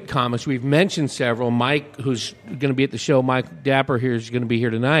great comics. We've mentioned several. Mike, who's going to be at the show, Mike Dapper here is going to be here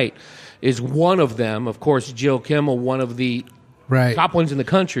tonight, is one of them. Of course, Jill Kimmel, one of the top ones in the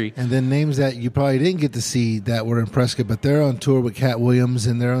country. And then names that you probably didn't get to see that were in Prescott, but they're on tour with Cat Williams,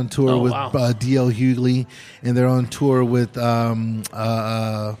 and they're on tour with D.L. Hughley, and they're on tour with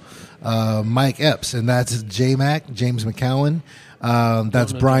Mike Epps, and that's J-Mac, James McCowan.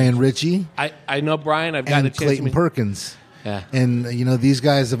 That's Brian Ritchie. I know Brian. I've got a chance Clayton to Perkins. Yeah. And, these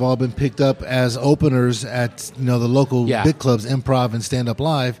guys have all been picked up as openers at, the local big clubs, Improv and Stand Up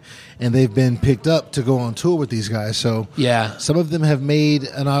Live, and they've been picked up to go on tour with these guys. So some of them have made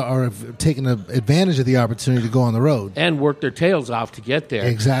or have taken advantage of the opportunity to go on the road. And work their tails off to get there.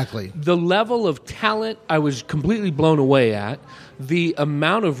 Exactly. The level of talent I was completely blown away at. The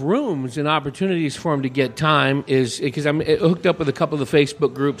amount of rooms and opportunities for them to get time is because I'm hooked up with a couple of the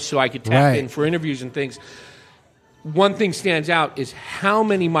Facebook groups so I could tap in for interviews and things. One thing stands out is how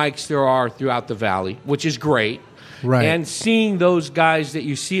many mics there are throughout the Valley, which is great. Right. And seeing those guys that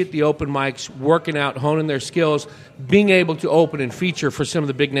you see at the open mics working out, honing their skills, being able to open and feature for some of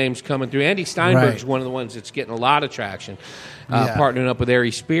the big names coming through. Andy Steinberg's one of the ones that's getting a lot of traction, partnering up with Ari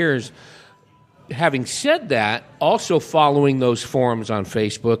Spears. Having said that, also following those forums on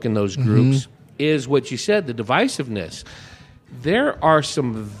Facebook and those groups is what you said, the divisiveness. There are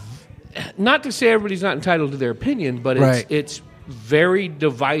some, not to say everybody's not entitled to their opinion, but it's very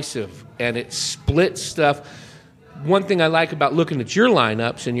divisive, and it splits stuff. One thing I like about looking at your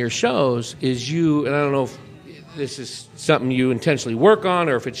lineups and your shows is and I don't know if this is something you intentionally work on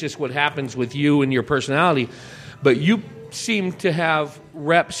or if it's just what happens with you and your personality, but you seem to have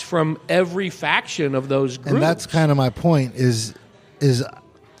reps from every faction of those groups. And that's kind of my point is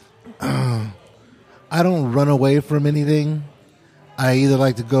I don't run away from anything. I either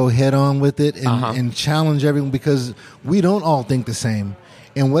like to go head on with it and challenge everyone, because we don't all think the same.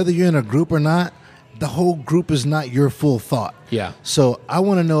 And whether you're in a group or not, the whole group is not your full thought. Yeah. So I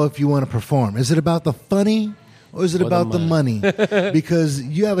want to know if you want to perform. Is it about the funny or is it about the money? Because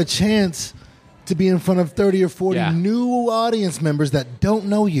you have a chance to be in front of 30 or 40 new audience members that don't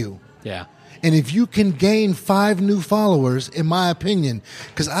know you. Yeah. And if you can gain 5 new followers, in my opinion,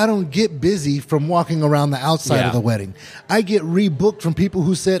 because I don't get busy from walking around the outside of the wedding. I get rebooked from people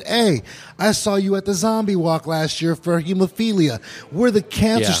who said, hey, I saw you at the Zombie Walk last year for hemophilia. We're the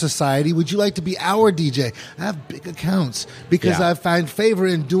Cancer Society. Would you like to be our DJ? I have big accounts because I find favor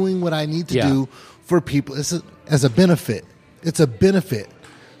in doing what I need to do for people. It's as a benefit. It's a benefit.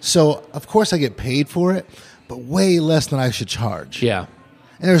 So, of course, I get paid for it, but way less than I should charge. Yeah.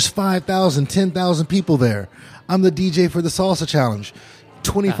 And there's 5,000, 10,000 people there. I'm the DJ for the Salsa Challenge.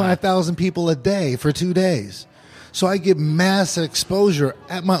 25,000 people a day for 2 days. So I get mass exposure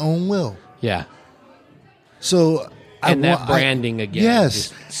at my own will. Yeah. So that branding again. Yes.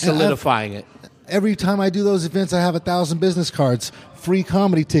 Just solidifying it. Every time I do those events, I have 1,000 business cards, free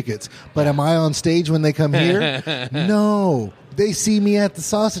comedy tickets. But am I on stage when they come here? No. They see me at the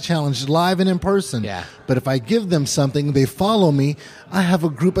Salsa Challenge live and in person. Yeah. But if I give them something, they follow me. I have a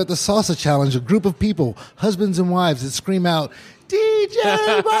group at the Salsa Challenge, a group of people, husbands and wives, that scream out,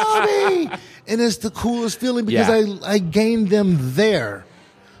 DJ Bobby! And it's the coolest feeling because I gained them there.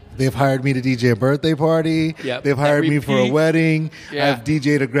 They've hired me to DJ a birthday party. Yep. They've hired me for a wedding. Yeah. I've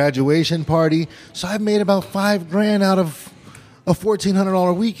DJ'd a graduation party. So I've made about $5,000 out of a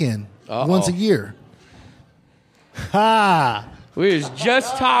 $1,400 weekend once a year. Ha! We was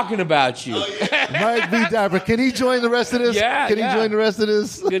just talking about you. Mike B. Dapper. Can he join the rest of this? Yeah, Can he yeah. join the rest of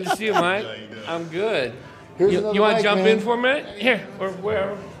this? Good to see you, Mike. I'm good. Here's You another want to mic, jump man. in for a minute? Here, or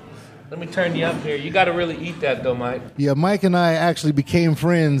where? Let me turn you up here. You got to really eat that, though, Mike. Yeah, Mike and I actually became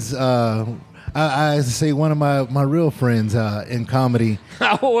friends. I say one of my real friends in comedy.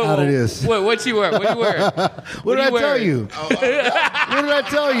 Whoa, Out of this. What you wear? What you wear? What did I tell you? What did I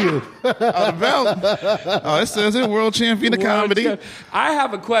tell you? The belt. Oh, it says it, world champion of comedy. I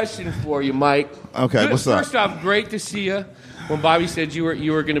have a question for you, Mike. Okay, what's up? First off, great to see you. When Bobby said you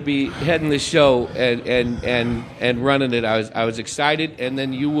were going to be heading the show and running it, I was excited. And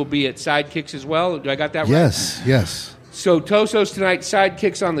then you will be at Sidekicks as well. Do I got that right? Yes. So Tosos tonight,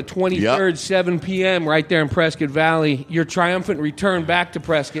 Sidekicks on the 23rd, 7 p.m. right there in Prescott Valley. Your triumphant return back to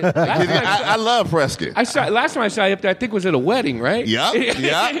Prescott. I love Prescott. Last time I saw you up there, I think was at a wedding, right? Yep. Oh,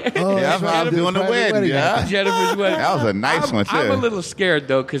 Yeah, that's right. I was doing the Private wedding. wedding. Yeah. Jennifer's wedding. That was a nice one, too. I'm a little scared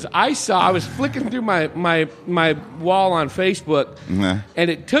though because I was flicking through my wall on Facebook, and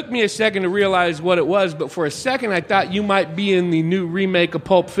it took me a second to realize what it was. But for a second, I thought you might be in the new remake of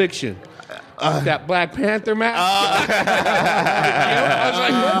Pulp Fiction. That Black Panther mask. I was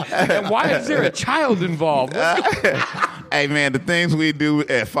like, and why is there a child involved? Hey, man, the things we do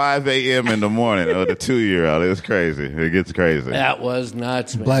at 5 a.m. in the morning with a 2-year-old, it's crazy. It gets crazy. That was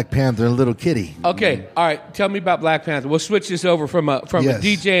nuts, man. Black Panther and Little Kitty. Okay, all right. Tell me about Black Panther. We'll switch this over from a Yes.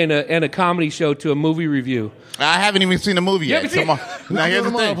 DJ and a comedy show to a movie review. I haven't even seen the movie yet. haven't seen Come on. it? Now, here's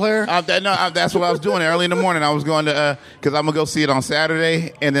the thing. Player. That's what I was doing early in the morning. I was going to, because I'm going to go see it on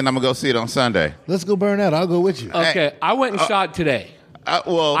Saturday, and then I'm going to go see it on Sunday. Let's go burn out. I'll go with you. Okay, I went and saw it today.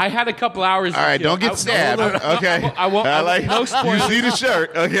 Well, I had a couple hours. all right, don't get stabbed. Okay. I won't. No You spoilers. see the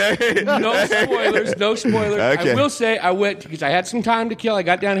shirt, okay? No spoilers. No spoilers. Okay. I will say I went because I had some time to kill. I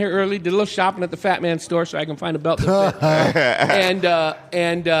got down here early, did a little shopping at the Fat Man store so I can find a belt that fit.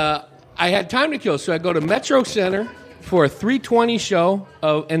 and I had time to kill, so I go to Metro Center for a 3:20 show,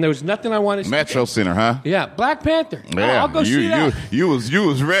 and there was nothing I wanted to see. Metro Center, huh? Yeah, Black Panther. Oh, Yeah. I'll go see that. You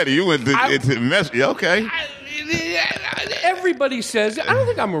was ready. You went to Metro. Yeah, okay. Everybody says, I don't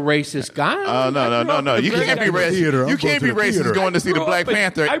think I'm a racist guy. Oh, no. You can't be racist. You can't be racist going to see the Black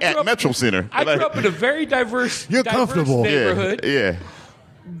Panther at Metro Center. I grew up in a very diverse, You're diverse comfortable. neighborhood. Yeah.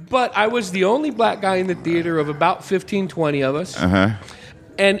 But I was the only black guy in the theater of about 15, 20 of us. Uh-huh.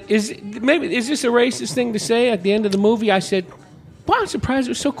 And is this a racist thing to say at the end of the movie? I said, wow, I'm surprised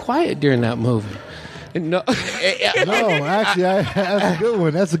it was so quiet during that movie. And no, No, actually, that's a good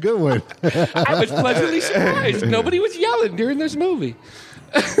one. That's a good one. I was pleasantly surprised. Nobody was yelling during this movie.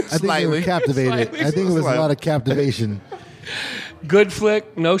 I think they were captivated. Slightly. I think it was a lot of captivation. Good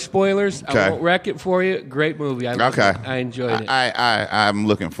flick, no spoilers. Okay. I won't wreck it for you. Great movie. I enjoyed it. I'm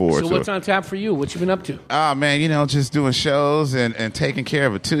looking forward So to what's it. on tap for you? What you been up to? Oh man, just doing shows and taking care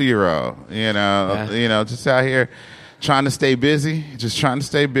of a 2-year-old. Just out here trying to stay busy,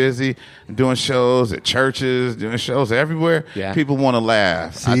 doing shows at churches, doing shows everywhere. Yeah. People want to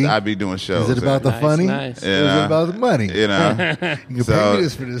laugh. See? I be doing shows. Is it about the Nice, funny? nice. Or is it about the money? You know, You can pay me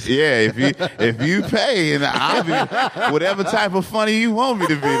this for this. Yeah, if you pay, and I'll be whatever type of funny you want me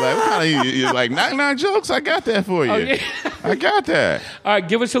to be. Like, what kind of you like knock jokes? I got that for you. Okay. I got that. All right,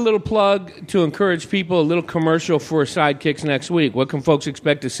 give us a little plug to encourage people, a little commercial for Sidekicks next week. What can folks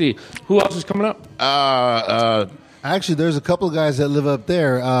expect to see? Who else is coming up? Actually, there's a couple of guys that live up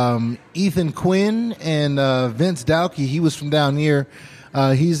there. Ethan Quinn and Vince Dowkey. He was from down here.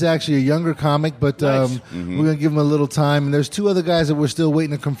 He's actually a younger comic, but Nice. we're going to give him a little time. And there's 2 other guys that we're still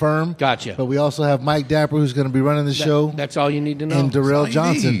waiting to confirm. Gotcha. But we also have Mike Dapper, who's going to be running the show, That's all you need to know. and Darrell All you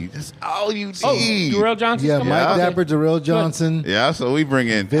Johnson. need. That's all you Oh, need. Darrell Johnson. Yeah, Mike Dapper, Darrell Johnson, Yeah, so we bring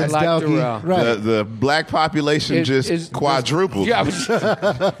in Vince I like Dowkey. Darrell. Right. the black population Is quadrupled. Yeah,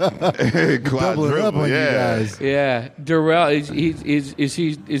 Doubling Quadrupled. up on you Yeah. guys. yeah. Darrell is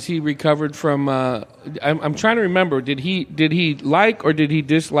he recovered from? I'm trying to remember. Did he like or did he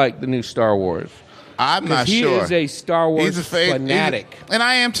dislike the new Star Wars? I'm not He sure. is a Star Wars He's a fanatic. and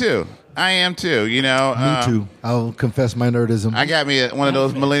I am too. You know, Me too. I'll confess my nerdism. I got me one of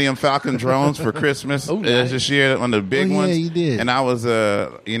those Millennium Falcon drones for Christmas nice. this year, one of the big Oh, yeah, ones. you did. And I was, I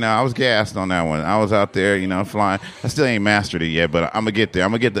was gassed on that one. I was out there, flying. I still ain't mastered it yet, but I'm gonna get there.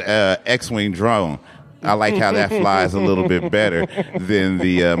 I'm gonna get the X-wing drone. I like how that flies a little bit better than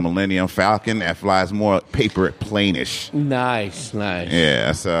the Millennium Falcon. That flies more paper planish. Nice.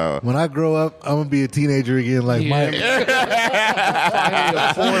 Yeah, so when I grow up, I'm gonna be a teenager again, like Mike. hey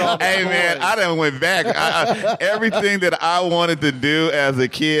man, I done went back. Everything that I wanted to do as a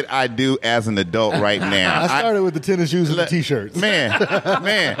kid, I do as an adult right now. I started with the tennis shoes and the t-shirts. Man.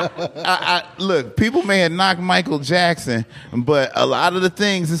 Look, people may have knocked Michael Jackson, but a lot of the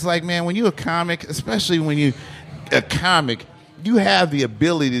things, it's like, man, when you're a comic, especially when you a comic, you have the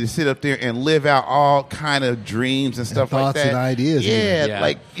ability to sit up there and live out all kind of dreams and stuff like that. Thoughts and ideas. Yeah,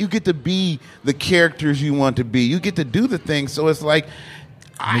 like you get to be the characters you want to be. You get to do the things. So it's like,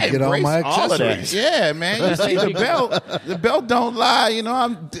 I get all embrace my all of that. accessories. Yeah, man. You see the belt. The belt don't lie. You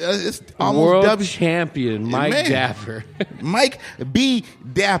know, it's almost world champion Mike Dapper. Mike B.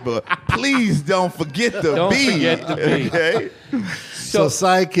 Dapper. Please don't forget the Don't B. forget the B. Okay? So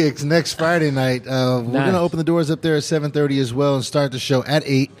Sidekicks next Friday night. We're going to open the doors up there at 7:30 as well and start the show at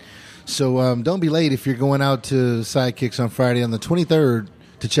 8. So don't be late if you're going out to Sidekicks on Friday on the 23rd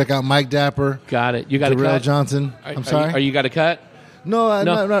to check out Mike Dapper. Got it. You got to cut. Darrell Johnson. I'm sorry. Are you got to cut? No.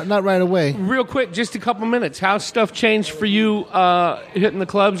 Not right away. Real quick, just a couple minutes. How's stuff changed for you hitting the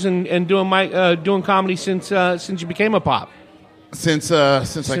clubs and doing comedy since you became a pop? Since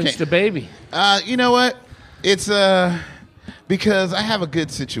the baby. You know what? It's because I have a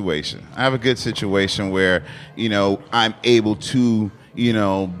good situation. I have a good situation where, you know, I'm able to, you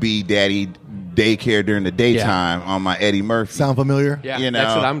know, be daddy daycare during the daytime on my Eddie Murphy. Sound familiar? Yeah, you know,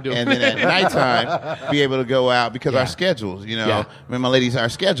 that's what I'm doing. And then at nighttime, be able to go out because our schedules, you know, when my ladies, our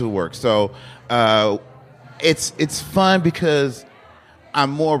schedule works. So it's fun because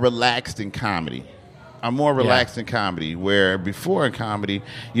I'm more relaxed in comedy. Where before in comedy,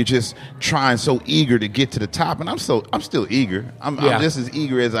 you're just trying so eager to get to the top. And I'm still eager. I'm just as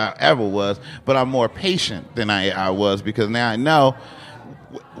eager as I ever was, but I'm more patient than I was because now I know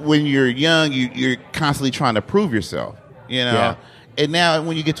when you're young, you're constantly trying to prove yourself, you know. Yeah. And now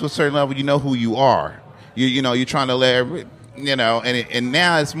when you get to a certain level, you know who you are. You know, you're trying to let, you know, and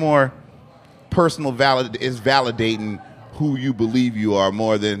now it's more personal it's validating who you believe you are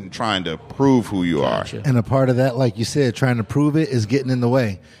more than trying to prove who you are. And a part of that, like you said, trying to prove it is getting in the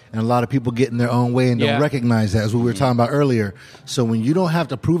way. And a lot of people get in their own way and don't recognize that, as we were talking about earlier. So when you don't have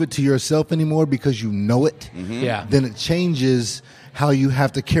to prove it to yourself anymore because you know it, then it changes how you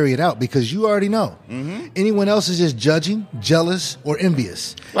have to carry it out because you already know. Anyone else is just judging, jealous, or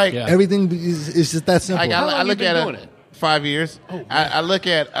envious. Like everything is just that simple. I look at it 5 years. Oh, I look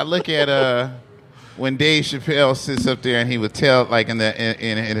at when Dave Chappelle sits up there and he would tell, like in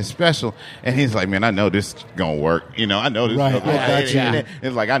his special, and he's like, "Man, I know this is gonna work. You know, I know this." Right.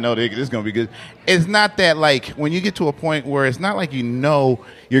 It's like, I know this is gonna be good. It's not that, like, when you get to a point where it's not like you know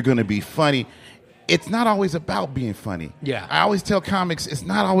you're gonna be funny. It's not always about being funny. Yeah. I always tell comics, it's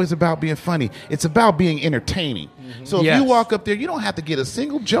not always about being funny. It's about being entertaining. So if you walk up there, you don't have to get a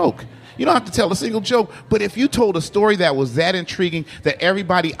single joke. You don't have to tell a single joke. But if you told a story that was that intriguing, that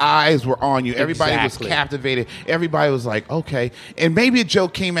everybody's eyes were on you, everybody was captivated, everybody was like, okay. And maybe a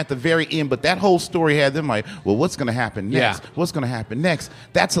joke came at the very end, but that whole story had them like, well, what's going to happen next? What's going to happen next?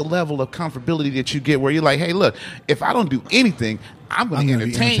 That's a level of comfortability that you get where you're like, hey, look, if I don't do anything, I'm going to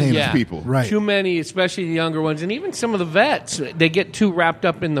entertain these people. Right. Too many, especially the younger ones, and even some of the vets, they get too wrapped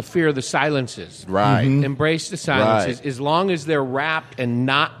up in the fear of the silences. Right. Embrace the silences as long as they're wrapped and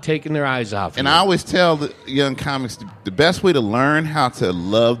not taking their eyes off. And I always tell the young comics the best way to learn how to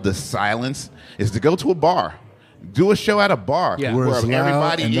love the silence is to go to a bar. Do a show at a bar where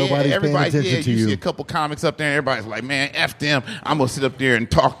everybody, and nobody's paying attention to you. You see a couple comics up there, and everybody's like, "Man, F them. I'm gonna sit up there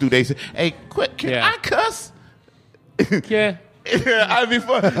and talk through." They say, "Hey, quick, can I cuss?" Before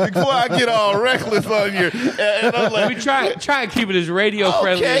I get all reckless on you, and I'm like, we try and keep it as radio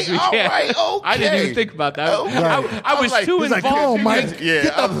friendly as we can. Right, I didn't even think about that. I was too involved. Like, come on, Mike, get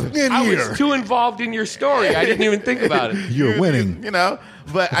in here. I was too involved in your story. I didn't even think about it. You're winning, you know.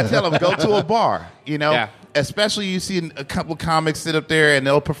 But I tell them, go to a bar, you know. Especially you see a couple of comics sit up there and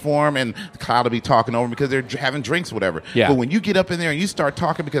they'll perform and the crowd will be talking over them because they're having drinks or whatever. But when you get up in there and you start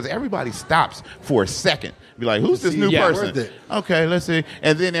talking, because everybody stops for a second, be like, who's this new person? Okay, let's see.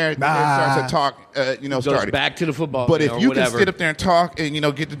 And then there starts to talk, Goes back to the football. But if you can sit up there and talk and,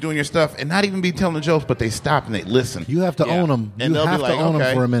 get to doing your stuff and not even be telling the jokes, but they stop and they listen. You have to own them. And you have to own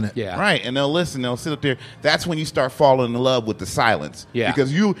them for a minute. Right. And they'll listen. They'll sit up there. That's when you start falling in love with the silence. Yeah.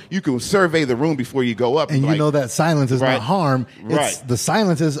 Because you can survey the room before you go up. And And you know that silence is Right. not harm. Right. The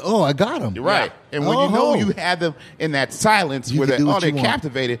silence is, oh, I got him. Right. And when you know you have them in that silence where they're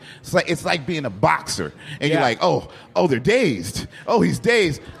captivated, it's like being a boxer. And you're like, oh, they're dazed. Oh, he's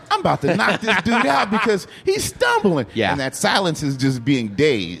dazed. I'm about to knock this dude out because he's stumbling. Yeah. And that silence is just being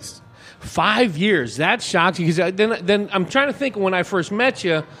dazed. 5 years. That shocks you. Because then I'm trying to think when I first met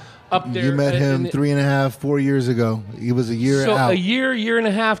you up there. You met him 3.5, 4 years ago. He was a year out. So a year and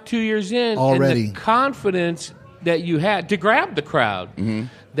a half, 2 years in. Already. And the confidence that you had to grab the crowd. Mm-hmm.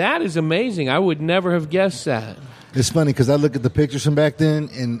 That is amazing. I would never have guessed that. It's funny because I look at the pictures from back then,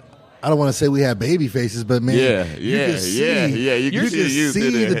 and I don't want to say we had baby faces, but man, you can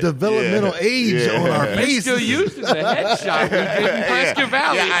see the developmental age on our faces. You're still used to the headshot we did in Prescott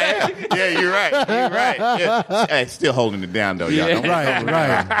Valley. You're right. Yeah. Hey, still holding it down though, y'all. Yeah.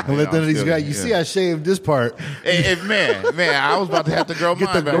 Right. And let none of these guys. You see, I shaved this part. Man, I was about to have to grow Get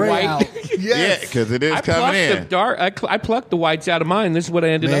mine the back. gray out. Yeah, because it is coming in. I plucked the whites out of mine. This is what I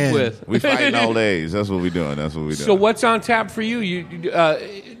ended up with. We fighting old age. That's what we're doing. So what's on tap for you? You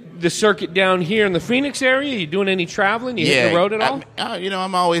the circuit down here in the Phoenix area? You doing any traveling? You hit the road at all?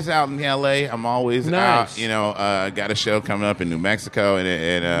 I'm always out in L.A. I'm always out. Got a show coming up in New Mexico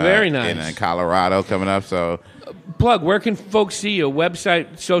and very nice. in Colorado coming up. So, plug. Where can folks see you?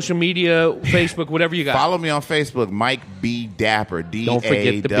 Website, social media, Facebook, whatever you got. Follow me on Facebook, Mike B. Dapper. DAPPER.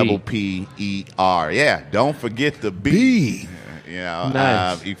 Yeah, don't forget the B.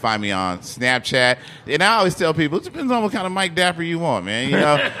 Nice. You can find me on Snapchat. And I always tell people, it depends on what kind of Mike Dapper you want, man.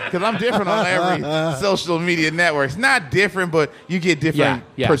 Because I'm different on every social media network. It's not different, but you get different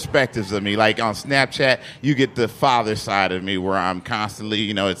perspectives of me. Like on Snapchat, you get the father side of me where I'm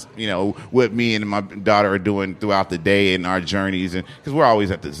constantly, what me and my daughter are doing throughout the day and our journeys. And because we're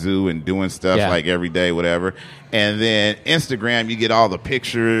always at the zoo and doing stuff like every day, whatever. And then Instagram, you get all the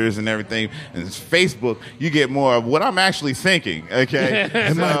pictures and everything. And Facebook, you get more of what I'm actually thinking. Okay,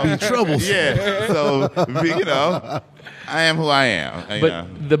 it might be troublesome. Yeah, so I am who I am.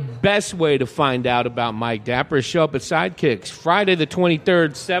 But the best way to find out about Mike Dapper is show up at Sidekicks Friday the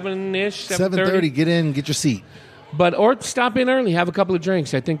 23rd, 7-ish, 7:30. Get in, get your seat. Or stop in early, have a couple of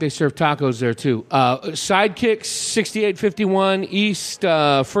drinks. I think they serve tacos there, too. Sidekicks, 6851 East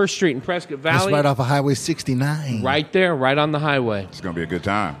 1st Street in Prescott Valley. That's right off of Highway 69. Right there, right on the highway. It's going to be a good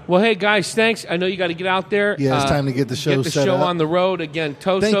time. Well, hey, guys, thanks. I know you got to get out there. Yeah, it's time to get the show set up. on the road. Again,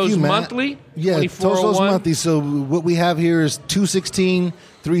 Toso's Monthly. Yeah, Toso's Monthly. So what we have here is 216,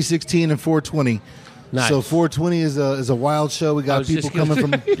 316, and 420. Nice. So 420 is a wild show. We got people coming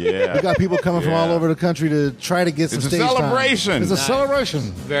from we got people coming from all over the country to try to get some stage time. It's a celebration. It's a celebration.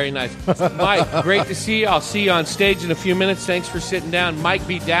 Very nice. Mike, great to see you. I'll see you on stage in a few minutes. Thanks for sitting down. Mike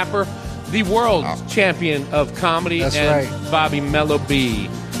B. Dapper, the world champion of comedy. That's and right. Bobby Mellow B.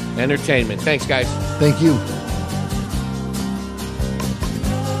 Entertainment. Thanks, guys. Thank you.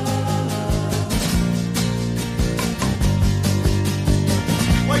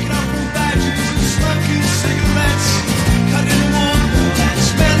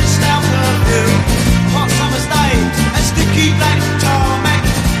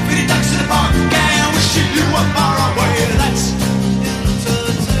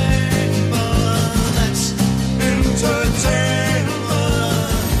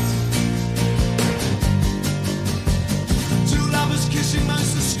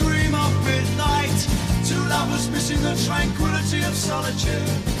 Tranquility of solitude,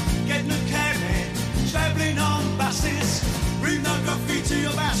 getting a cab in, travelling on buses, reading the graffiti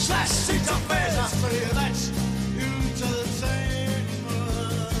about slash seat affairs. I say that